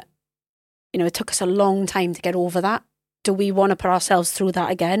saying that, it took us a long time to get over that. do we want to put ourselves through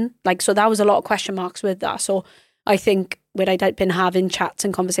that again? Like, so that was a lot of question marks with that. So I think when I'd been having chats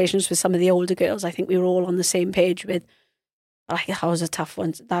and conversations with some of the older girls, I think we were all on the same page with, like, that was a tough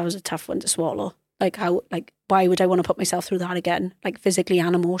one. That was a tough one to swallow. Like, why would I want to put myself through that again? Like, physically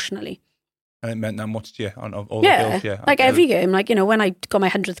and emotionally. And it meant that much to you on all Yeah, the girls, yeah. like every game, like, you know, when I got my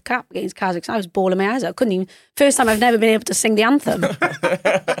 100th cap against Kazakhstan, I was bawling my eyes out. I couldn't even, first time I've never been able to sing the anthem.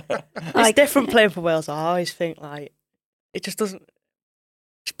 It's different playing for Wales. I always think, like, it just doesn't,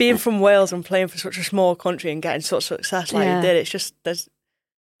 just being from Wales and playing for such a small country and getting such success like you did, it's just, there's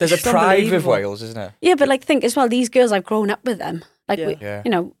a just pride with unbelievable. Wales, isn't there? Yeah, but like, think as well, these girls, I've grown up with them. Like, Yeah. you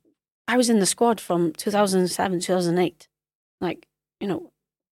know, I was in the squad from 2007, 2008. Like, you know,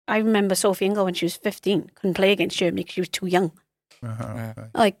 I remember Sophie Ingle when she was 15, couldn't play against Germany because she was too young. Okay.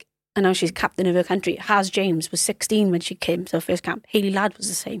 Like, I know she's captain of her country. Haz James was 16 when she came to her first camp. Hayley Ladd was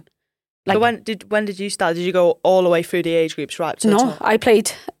the same. Like, So when did you start? Did you go all the way through the age groups right to the no, top? I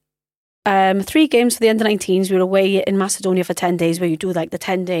played 3 games for the under-19s. We were away in Macedonia for 10 days where you do like the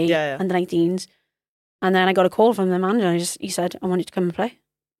 10-day Yeah. under-19s. And then I got a call from the manager and he said, I want you to come and play.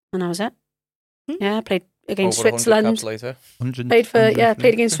 And that was it. Yeah, I played against Over 100 Switzerland. caps later.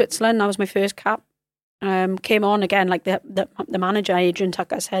 Played against Switzerland. That was my first cap. Came on again, like the manager, Adrian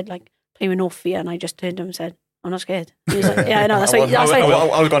Tucker, said, like, play with no fear. And I just turned to him and said, I'm not scared. He was like, yeah, no, that's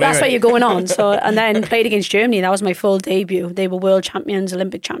why you're going on. So, and then played against Germany. That was my full debut. They were world champions,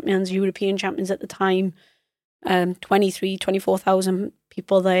 Olympic champions, European champions at the time. 24,000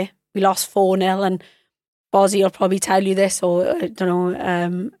 people there. We lost 4-0, and Bozzy will probably tell you this, or I don't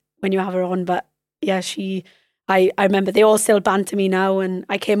know, when you have her on, but yeah, I remember they all still banter me now, and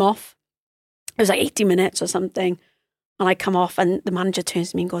I came off. It was like 80 minutes or something, and I come off, and the manager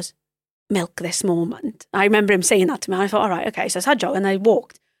turns to me and goes, milk this moment. I remember him saying that to me. I thought, all right, okay. So I said, Joe, and I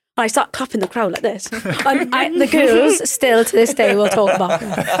walked. And I started clapping the crowd like this. And the girls still to this day will talk about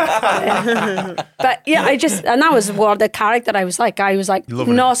it. But yeah, and that was what the character I was like. I was like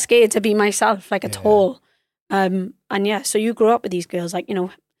not scared to be myself, like at all. And yeah, so you grew up with these girls, like, you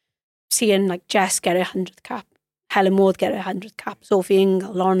know, seeing like Jess get her 100th cap, Helen Ward get her 100th cap, Sophie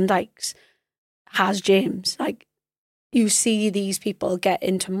Ingle, Lauren Dykes, Haz James, like, you see these people get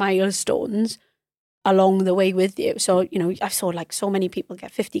into milestones along the way with you. So, you know, I saw like so many people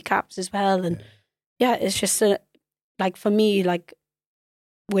get 50 caps as well. And yeah, it's just like, for me, like,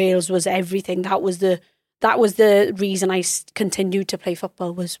 Wales was everything. That was the reason I continued to play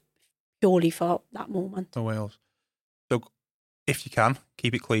football, was purely for that moment. For Wales. So if you can,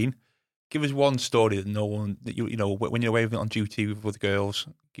 keep it clean. Give us one story that no one, that you know, when you're away on duty with the girls,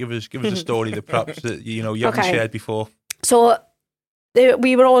 give us a story that perhaps that, you know, you haven't shared before. So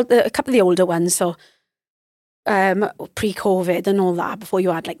we were all a couple of the older ones. So pre-COVID and all that, before you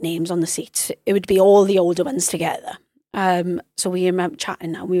had like names on the seats, it would be all the older ones together. So we remember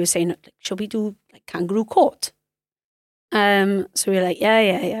chatting and we were saying, like, should we do like kangaroo court? So we were like,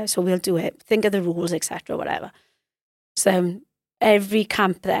 yeah. So we'll do it. Think of the rules, etc., whatever. So every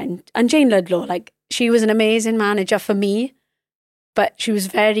camp then, and Jane Ludlow, like, she was an amazing manager for me, but she was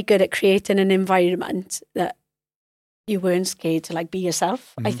very good at creating an environment that you weren't scared to like be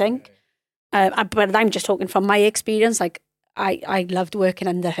yourself, I think. But I'm just talking from my experience. Like, I loved working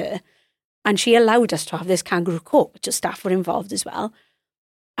under her, and she allowed us to have this kangaroo court, which the staff were involved as well.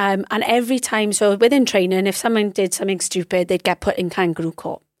 And every time, so within training, if someone did something stupid, they'd get put in kangaroo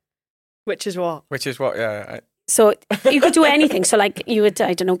court. Which is what? Yeah. So you could do anything. So like, you would,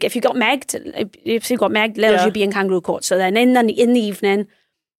 I don't know, if you got megged, you'd be in kangaroo court. So then in the evening,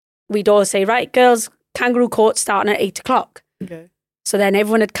 we'd all say, right, girls, kangaroo court starting at 8:00. Okay. So then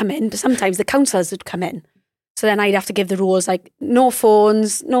everyone would come in, but sometimes the counsellors would come in. So then I'd have to give the rules, like, no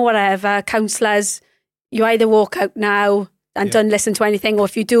phones, no whatever, counsellors, you either walk out now and don't listen to anything, or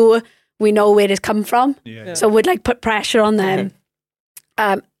if you do, we know where it's come from. Yeah. So we'd like put pressure on them.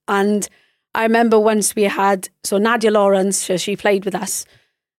 And I remember once we had, so Nadia Lawrence, so she played with us,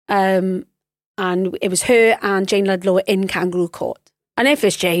 and it was her and Jane Ludlow in kangaroo court. And if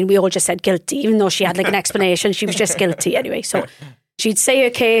it's Jane, we all just said guilty, even though she had like an explanation, she was just guilty anyway. So she'd say her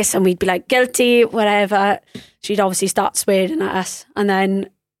case and we'd be like, guilty, whatever. She'd obviously start swearing at us. And then,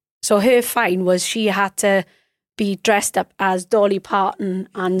 so her fine was she had to be dressed up as Dolly Parton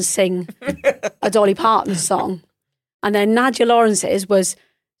and sing a Dolly Parton song. And then Nadia Lawrence's was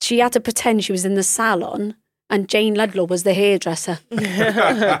she had to pretend she was in the salon and Jane Ludlow was the hairdresser.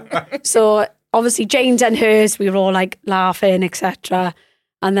 So obviously Jane done hers, we were all like laughing, etc.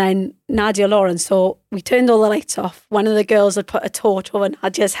 And then Nadia Lawrence, so we turned all the lights off. One of the girls had put a torch over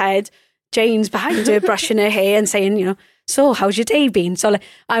Nadia's head. Jane's behind her brushing her hair and saying, you know, so how's your day been? So like,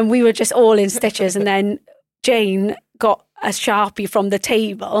 and we were just all in stitches. And then Jane got a Sharpie from the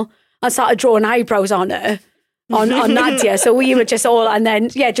table and started drawing eyebrows on her, on Nadia. So we were just all, and then,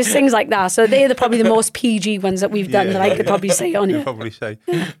 yeah, just things like that. So they're probably the most PG ones that we've done that I could probably say on You here. probably say.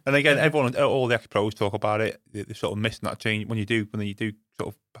 And again, all the ex-pros talk about it. They're sort of missing that change when you do sort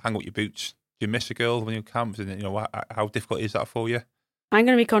of hang up your boots. Do you miss a girl when you're camps? And you know how difficult is that for you? I'm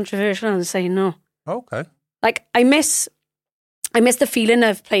going to be controversial and say no. Okay. Like, I miss the feeling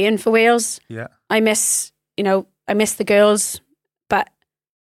of playing for Wales. Yeah. I miss the girls, but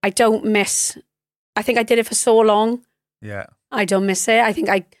I don't miss. I think I did it for so long. Yeah. I don't miss it. I think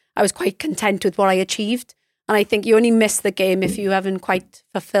I was quite content with what I achieved. And I think you only miss the game if you haven't quite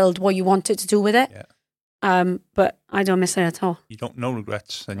fulfilled what you wanted to do with it. Yeah. But I don't miss it at all. You don't no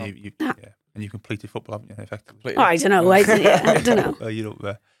regrets, and and you completed football, haven't you? Effectively. Oh, I don't know. I don't know. You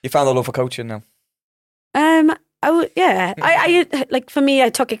don't. You found the love for coaching now. I like, for me, I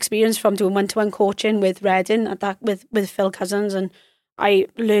took experience from doing one-to-one coaching with Reading with Phil Cousins, and I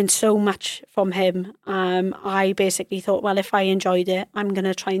learned so much from him. I basically thought, well, if I enjoyed it, I'm going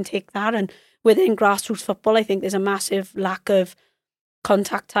to try and take that. And within grassroots football, I think there's a massive lack of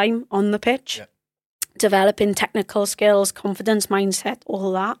contact time on the pitch, developing technical skills, confidence, mindset,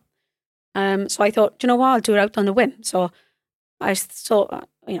 all that. So I thought, do you know what, I'll do it out on a whim. So I thought,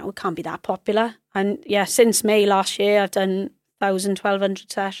 it can't be that popular. And yeah, since May last year, I've done 1,200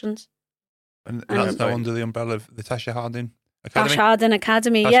 sessions. And that's now under the umbrella of the Natasha Harding Academy? Tash Harding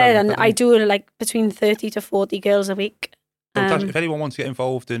Academy, Tash yeah. Harding And Academy. I do like between 30 to 40 girls a week. So Natasha, if anyone wants to get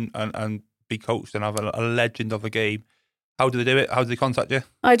involved and be coached and have a legend of the game, how do they do it? How do they contact you?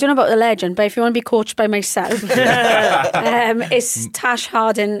 I don't know about the legend, but if you want to be coached by myself, it's Tash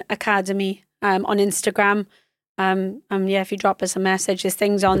Harding Academy on Instagram. If you drop us a message, there's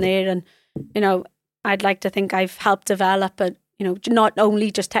things on there, and I'd like to think I've helped develop not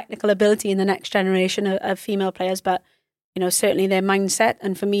only just technical ability in the next generation of female players, but certainly their mindset.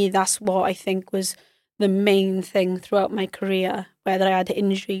 And for me, that's what I think was the main thing throughout my career, whether I had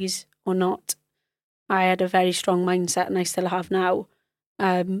injuries or not. I had a very strong mindset, and I still have now.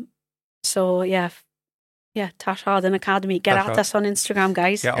 Tash Harding Academy. Get at us on Instagram,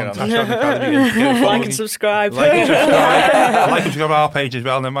 guys. Get on Tash Harding Academy. Like and subscribe. Like and subscribe to our page as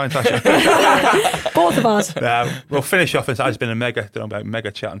well. Never mind, Tasha. Both of us. We'll finish off. It's been a mega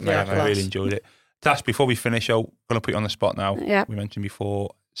chat. And I really enjoyed it. Tash, before we finish, I'm going to put you on the spot now. Yeah. We mentioned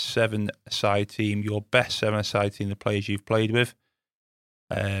before, 7-a-side team, your best 7-a-side team, the players you've played with.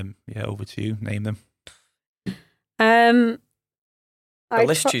 Over to you. Name them. The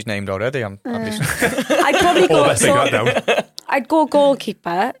list she's named already. I'd probably All go. best thing got down. I'd go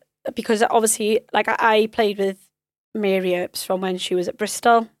goalkeeper, because obviously, like, I played with Mary Earps from when she was at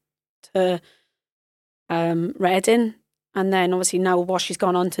Bristol to Reading, and then obviously now what she's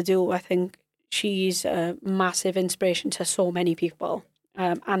gone on to do. I think she's a massive inspiration to so many people,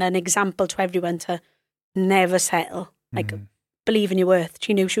 and an example to everyone to never settle. Like, believe in your worth.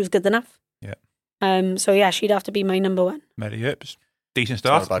 She knew she was good enough. Yeah. She'd have to be my number one. Mary Earps. Decent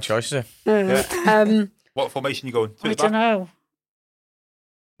Not start. a bad choice, is it? What formation you going? I don't know.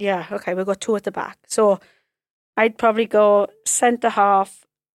 Yeah, okay, we've got two at the back. So I'd probably go centre half,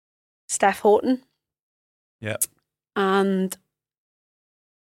 Steph Houghton. Yeah. And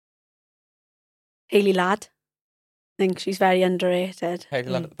Hayley Ladd. I think she's very underrated. Hayley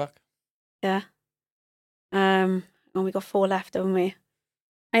Ladd at the back. Yeah. And we got 4 left, haven't we?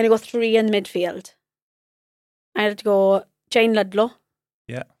 I'm going to go 3 in midfield. I'd go Jane Ludlow.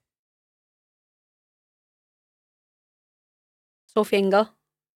 Yeah. Sophie Ingle.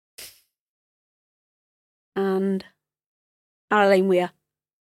 And Caroline Weir.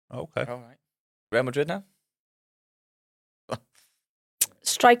 Okay. All right. Real Madrid now?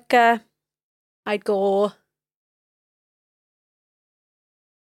 Striker, I'd go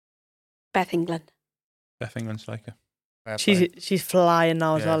Beth England. Beth England striker. Fair play. She's flying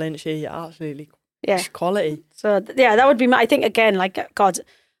now as Yeah. well, isn't she? Absolutely. Yeah. She's quality. So that would be my. I think again, like, God,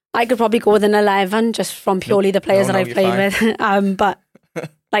 I could probably go with an 11 just from purely the players No, that I've you're played with. But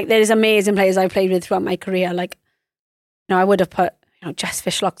like, there's amazing players I've played with throughout my career. Like, I would have put Jess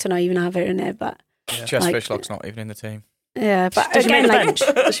Fishlock to not even have her in there, but Jess like, Fishlock's not even in the team. yeah. But Does she again, make the like, bench?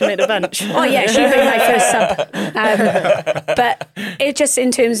 Does she make the bench? oh yeah, she'd be my first sub. But it just,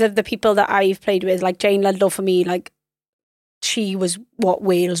 in terms of the people that I've played with, like Jane Ludlow for me, like, she was what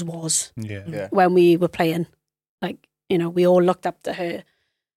Wales was Yeah. when we were playing. Like, we all looked up to her,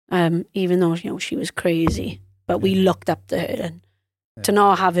 even though she was crazy, but we looked up to her, and to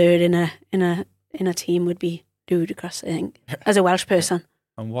not have her in a team would be ludicrous, I think, as a Welsh person.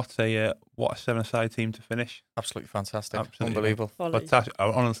 And what a 7-a-side team to finish. Absolutely fantastic. Absolutely. Unbelievable. Quality. But Tash,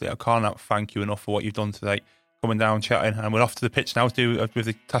 honestly, I can't thank you enough for what you've done today. coming down, chatting, and we're off to the pitch now to do with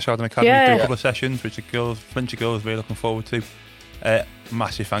the Natasha Academy. Yeah. Do a couple of sessions, which a bunch of girls really looking forward to.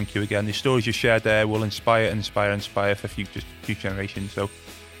 Massive thank you again. The stories you shared there will inspire for future generations. So,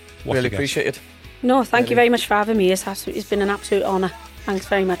 Really appreciate it. No, thank you very much for having me. It's been an absolute honour. Thanks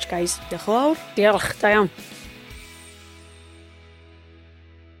very much, guys. Diolch yn fawr. Diolch, da iawn.